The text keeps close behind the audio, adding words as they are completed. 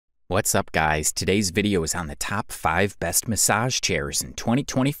What's up, guys? Today's video is on the top 5 best massage chairs in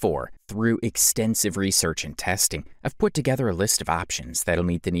 2024. Through extensive research and testing, I've put together a list of options that'll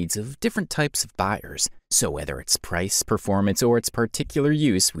meet the needs of different types of buyers. So whether it's price, performance, or its particular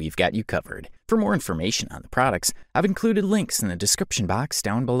use, we've got you covered. For more information on the products, I've included links in the description box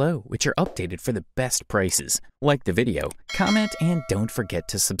down below, which are updated for the best prices. Like the video, comment, and don't forget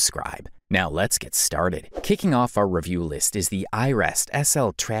to subscribe. Now let's get started. Kicking off our review list is the iRest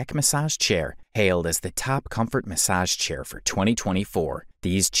SL Track Massage Chair, hailed as the top comfort massage chair for 2024.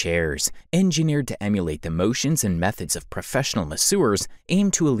 These chairs, engineered to emulate the motions and methods of professional masseurs,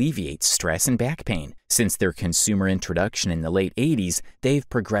 aim to alleviate stress and back pain. Since their consumer introduction in the late 80s, they've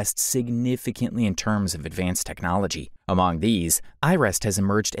progressed significantly in terms of advanced technology. Among these, iRest has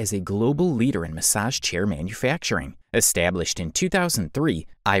emerged as a global leader in massage chair manufacturing. Established in 2003,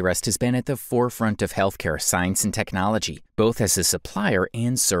 iRest has been at the forefront of healthcare science and technology, both as a supplier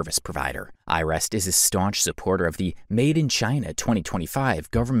and service provider. iRest is a staunch supporter of the Made in China 2025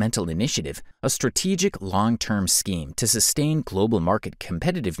 governmental initiative, a strategic long-term scheme to sustain global market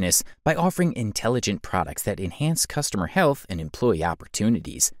competitiveness by offering intelligent products that enhance customer health and employee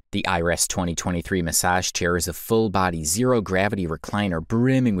opportunities. The iRest 2023 massage chair is a full-body, zero-gravity recliner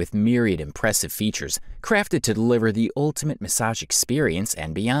brimming with myriad impressive features, crafted to deliver the ultimate massage experience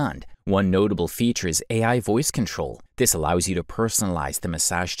and beyond. One notable feature is AI voice control. This allows you to personalize the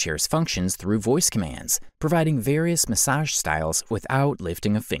massage chair's functions through voice commands, providing various massage styles without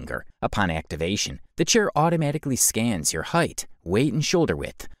lifting a finger. Upon activation, the chair automatically scans your height, weight, and shoulder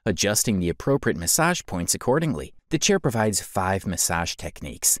width, adjusting the appropriate massage points accordingly. The chair provides 5 massage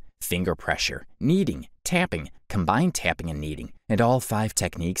techniques: finger pressure, kneading, tapping, combined tapping and kneading, and all 5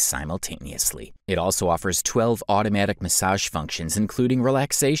 techniques simultaneously. It also offers 12 automatic massage functions, including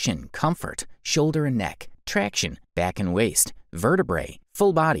relaxation, comfort, shoulder and neck, traction, back and waist, vertebrae,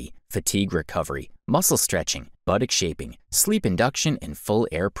 full body, fatigue recovery, muscle stretching, buttock shaping, sleep induction, and full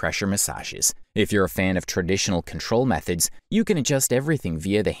air pressure massages. If you're a fan of traditional control methods, you can adjust everything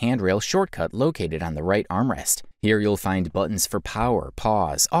via the handrail shortcut located on the right armrest. Here you'll find buttons for power,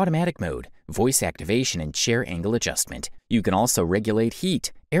 pause, automatic mode, voice activation, and chair angle adjustment. You can also regulate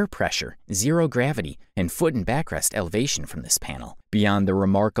heat, air pressure, zero gravity, and foot and backrest elevation from this panel. Beyond the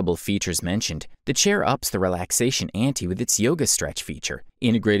remarkable features mentioned, the chair ups the relaxation ante with its yoga stretch feature.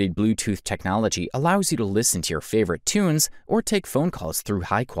 Integrated Bluetooth technology allows you to listen to your favorite tunes or take phone calls through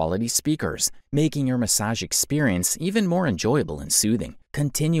high-quality speakers, making your massage experience even more enjoyable and soothing.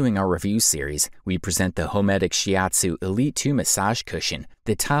 Continuing our review series, we present the Homedics Shiatsu Elite 2 Massage Cushion,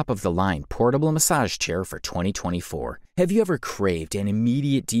 the top-of-the-line portable massage chair for 2024. Have you ever craved an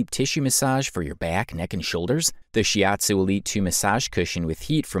immediate deep tissue massage for your back, neck, and shoulders? The Shiatsu Elite 2 Massage Cushion with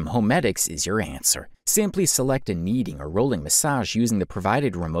heat from Homedics is your answer. Simply select a kneading or rolling massage using the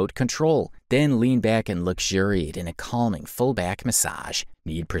provided remote control. Then lean back and luxuriate in a calming full back massage.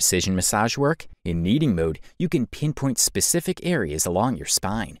 Need precision massage work? In kneading mode, you can pinpoint specific areas along your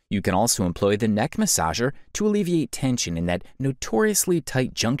spine. You can also employ the neck massager to alleviate tension in that notoriously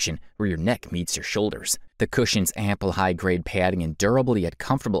tight junction where your neck meets your shoulders. The cushion's ample high-grade padding and durable yet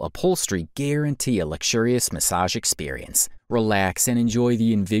comfortable upholstery guarantee a luxurious massage experience. Relax and enjoy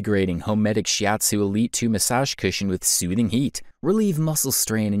the invigorating Homedics Shiatsu Elite 2 Massage Cushion with soothing heat. Relieve muscle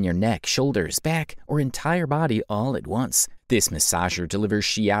strain in your neck, shoulders, back, or entire body all at once. This massager delivers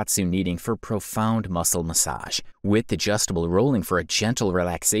Shiatsu kneading for profound muscle massage, with adjustable rolling for a gentle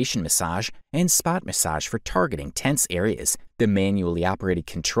relaxation massage, and spot massage for targeting tense areas. The manually operated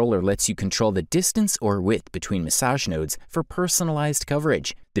controller lets you control the distance or width between massage nodes for personalized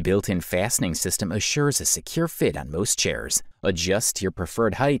coverage. The built-in fastening system assures a secure fit on most chairs. Adjust to your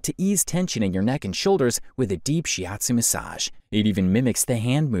preferred height to ease tension in your neck and shoulders with a deep Shiatsu massage. It even mimics the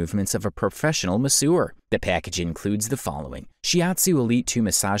hand movements of a professional masseur. The package includes the following: Shiatsu Elite 2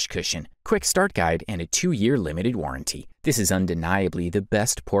 Massage Cushion, quick start guide, and a 2-year limited warranty. This is undeniably the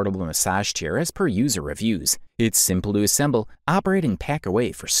best portable massage chair as per user reviews. It's simple to assemble, operate, and pack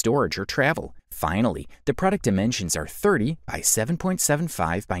away for storage or travel. Finally, the product dimensions are 30 by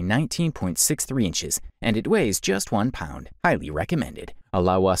 7.75 by 19.63 inches, and it weighs just 1 pound. Highly recommended.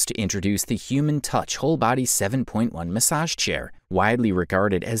 Allow us to introduce the Human Touch WholeBody 7.1 Massage Chair, widely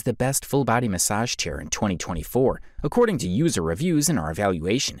regarded as the best full-body massage chair in 2024, according to user reviews and our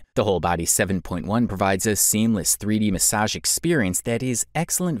evaluation. The WholeBody 7.1 provides a seamless 3D massage experience that is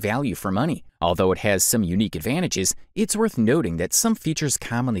excellent value for money. Although it has some unique advantages, it's worth noting that some features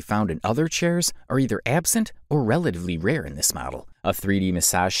commonly found in other chairs are either absent or relatively rare in this model. A 3D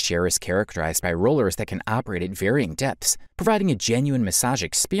massage chair is characterized by rollers that can operate at varying depths, providing a genuine massage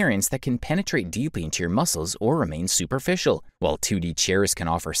experience that can penetrate deeply into your muscles or remain superficial. While 2D chairs can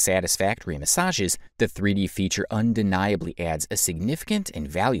offer satisfactory massages, the 3D feature undeniably adds a significant and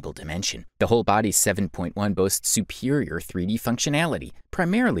valuable dimension. The WholeBody 7.1 boasts superior 3D functionality,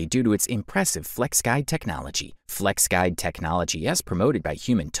 primarily due to its impressive FlexGuide technology. FlexGuide technology, as promoted by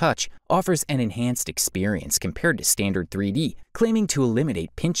Human Touch, offers an enhanced experience compared to standard 3D, claiming to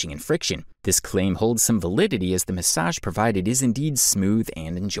eliminate pinching and friction. This claim holds some validity as the massage provided is indeed smooth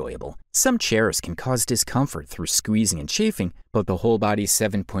and enjoyable. Some chairs can cause discomfort through squeezing and chafing, but the WholeBody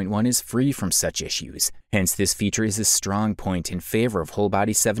 7.1 is free from such issues. Hence, this feature is a strong point in favor of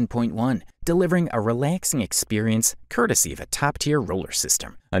WholeBody 7.1, delivering a relaxing experience courtesy of a top-tier roller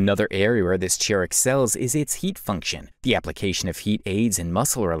system. Another area where this chair excels is its heat function. The application of heat aids in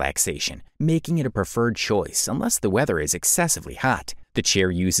muscle relaxation, making it a preferred choice unless the weather is excessively hot. The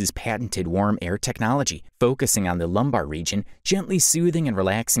chair uses patented warm air technology, focusing on the lumbar region, gently soothing and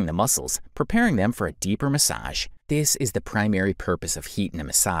relaxing the muscles, preparing them for a deeper massage. This is the primary purpose of heat in a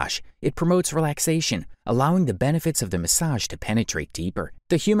massage. It promotes relaxation, allowing the benefits of the massage to penetrate deeper.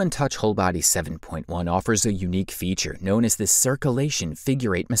 The Human Touch WholeBody 7.1 offers a unique feature known as the circulation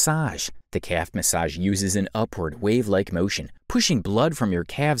figure 8 massage. The calf massage uses an upward wave-like motion, pushing blood from your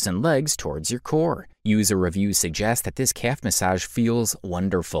calves and legs towards your core. User reviews suggest that this calf massage feels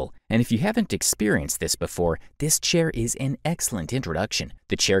wonderful, and if you haven't experienced this before, this chair is an excellent introduction.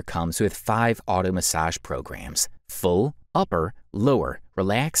 The chair comes with 5 auto massage programs: full, upper, lower,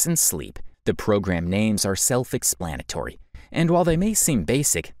 relax, and sleep. The program names are self-explanatory, and while they may seem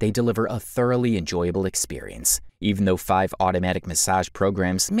basic, they deliver a thoroughly enjoyable experience. Even though 5 automatic massage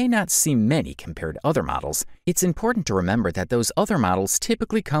programs may not seem many compared to other models, it's important to remember that those other models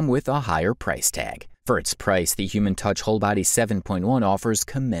typically come with a higher price tag. For its price, the Human Touch WholeBody 7.1 offers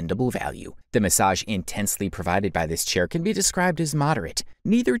commendable value. The massage intensity provided by this chair can be described as moderate,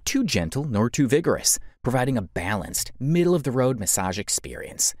 neither too gentle nor too vigorous, providing a balanced, middle-of-the-road massage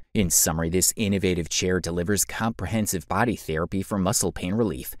experience. In summary, this innovative chair delivers comprehensive body therapy for muscle pain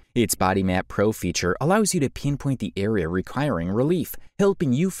relief. Its Body Map Pro feature allows you to pinpoint the area requiring relief,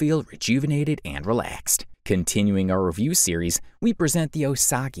 helping you feel rejuvenated and relaxed. Continuing our review series, we present the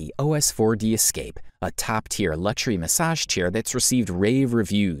Osaki OS-4D Escape, a top-tier luxury massage chair that's received rave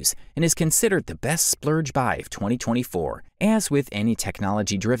reviews and is considered the best splurge buy of 2024. As with any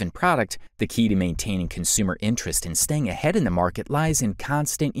technology-driven product, the key to maintaining consumer interest and staying ahead in the market lies in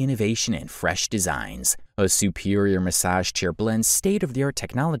constant innovation and fresh designs. A superior massage chair blends state-of-the-art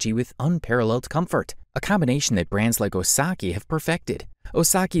technology with unparalleled comfort, a combination that brands like Osaki have perfected.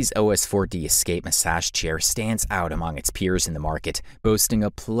 Osaki's OS-4D Escape massage chair stands out among its peers in the market, boasting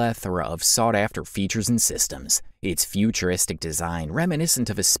a plethora of sought-after features and systems. Its futuristic design, reminiscent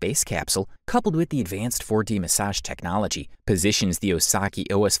of a space capsule, coupled with the advanced 4D massage technology, positions the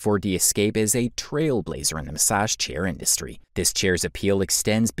Osaki OS-4D Escape as a trailblazer in the massage chair industry. This chair's appeal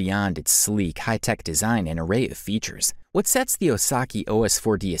extends beyond its sleek, high-tech design and array of features. What sets the Osaki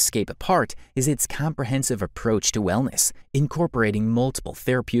OS-4D Escape apart is its comprehensive approach to wellness, incorporating multiple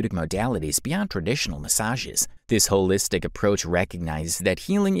therapeutic modalities beyond traditional massages. This holistic approach recognizes that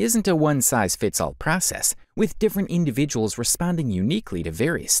healing isn't a one-size-fits-all process, with different individuals responding uniquely to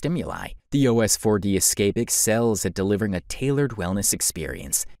various stimuli. The OS-4D Escape excels at delivering a tailored wellness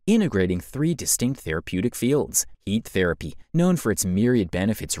experience, integrating 3 distinct therapeutic fields. Heat therapy, known for its myriad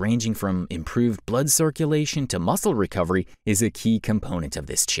benefits ranging from improved blood circulation to muscle recovery, is a key component of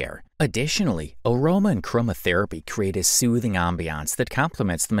this chair. Additionally, aroma and chromotherapy create a soothing ambiance that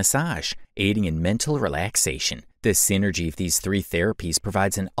complements the massage, aiding in mental relaxation. The synergy of these 3 therapies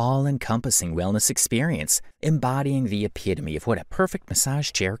provides an all-encompassing wellness experience, embodying the epitome of what a perfect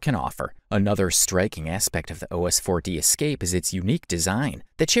massage chair can offer. Another striking aspect of the OS-4D Escape is its unique design.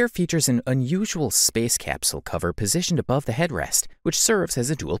 The chair features an unusual space capsule cover positioned above the headrest, which serves as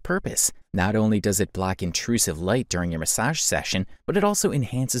a dual purpose. Not only does it block intrusive light during your massage session, but it also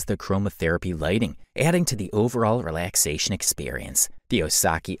enhances the chromotherapy lighting, adding to the overall relaxation experience. The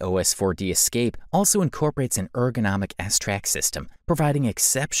Osaki OS-4D Escape also incorporates an ergonomic S-track system, providing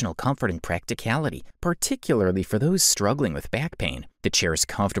exceptional comfort and practicality, particularly for those struggling with back pain. The chair's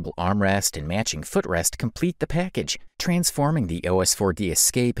comfortable armrest and matching footrest complete the package, transforming the OS-4D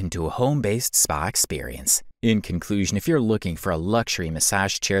Escape into a home-based spa experience. In conclusion, if you're looking for a luxury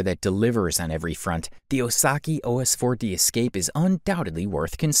massage chair that delivers on every front, the Osaki OS-4D Escape is undoubtedly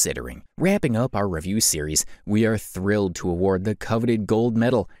worth considering. Wrapping up our review series, we are thrilled to award the coveted gold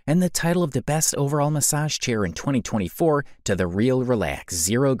medal and the title of the best overall massage chair in 2024 to the Real Relax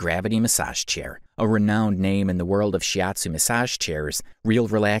Zero Gravity Massage Chair. A renowned name in the world of Shiatsu massage chairs, Real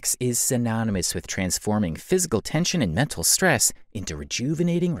Relax is synonymous with transforming physical tension and mental stress into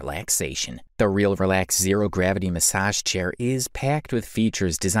rejuvenating relaxation. The Real Relax Zero Gravity Massage Chair is packed with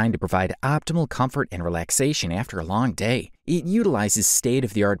features designed to provide optimal comfort and relaxation after a long day. It utilizes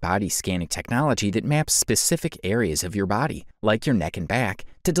state-of-the-art body scanning technology that maps specific areas of your body, like your neck and back,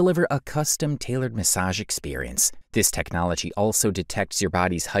 to deliver a custom-tailored massage experience. This technology also detects your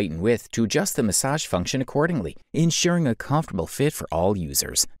body's height and width to adjust the massage function accordingly, ensuring a comfortable fit for all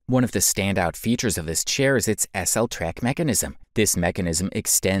users. One of the standout features of this chair is its SL track mechanism. This mechanism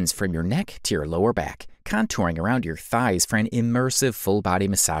extends from your neck to your lower back, contouring around your thighs for an immersive full-body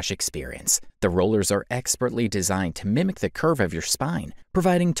massage experience. The rollers are expertly designed to mimic the curve of your spine,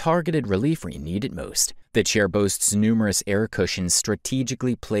 providing targeted relief where you need it most. The chair boasts numerous air cushions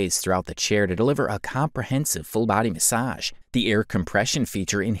strategically placed throughout the chair to deliver a comprehensive full-body massage. The air compression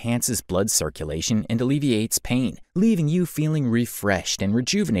feature enhances blood circulation and alleviates pain, leaving you feeling refreshed and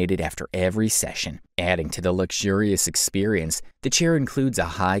rejuvenated after every session. Adding to the luxurious experience, the chair includes a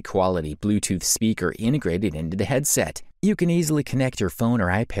high-quality Bluetooth speaker integrated into the headset. You can easily connect your phone or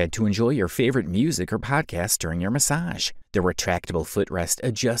iPad to enjoy your favorite music or podcast during your massage. The retractable footrest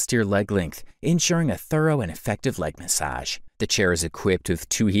adjusts your leg length, ensuring a thorough and effective leg massage. The chair is equipped with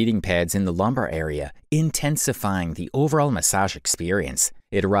 2 heating pads in the lumbar area, intensifying the overall massage experience.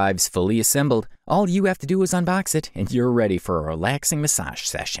 It arrives fully assembled. All you have to do is unbox it, and you're ready for a relaxing massage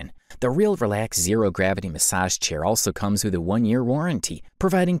session. The Real Relax Zero Gravity Massage Chair also comes with a 1-year warranty,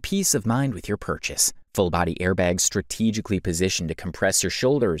 providing peace of mind with your purchase. Full-body airbags strategically positioned to compress your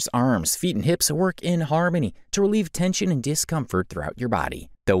shoulders, arms, feet, and hips work in harmony to relieve tension and discomfort throughout your body.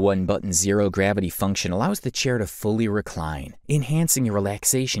 The one-button zero-gravity function allows the chair to fully recline, enhancing your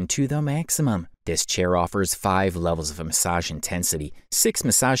relaxation to the maximum. This chair offers 5 levels of massage intensity, 6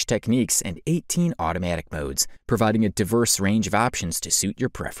 massage techniques, and 18 automatic modes, providing a diverse range of options to suit your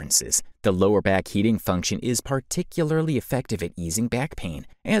preferences. The lower back heating function is particularly effective at easing back pain,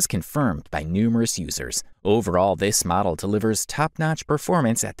 as confirmed by numerous users. Overall, this model delivers top-notch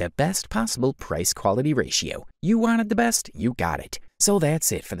performance at the best possible price-quality ratio. You wanted the best, you got it. So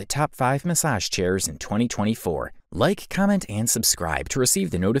that's it for the top 5 massage chairs in 2024. Like, comment, and subscribe to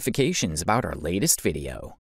receive the notifications about our latest video.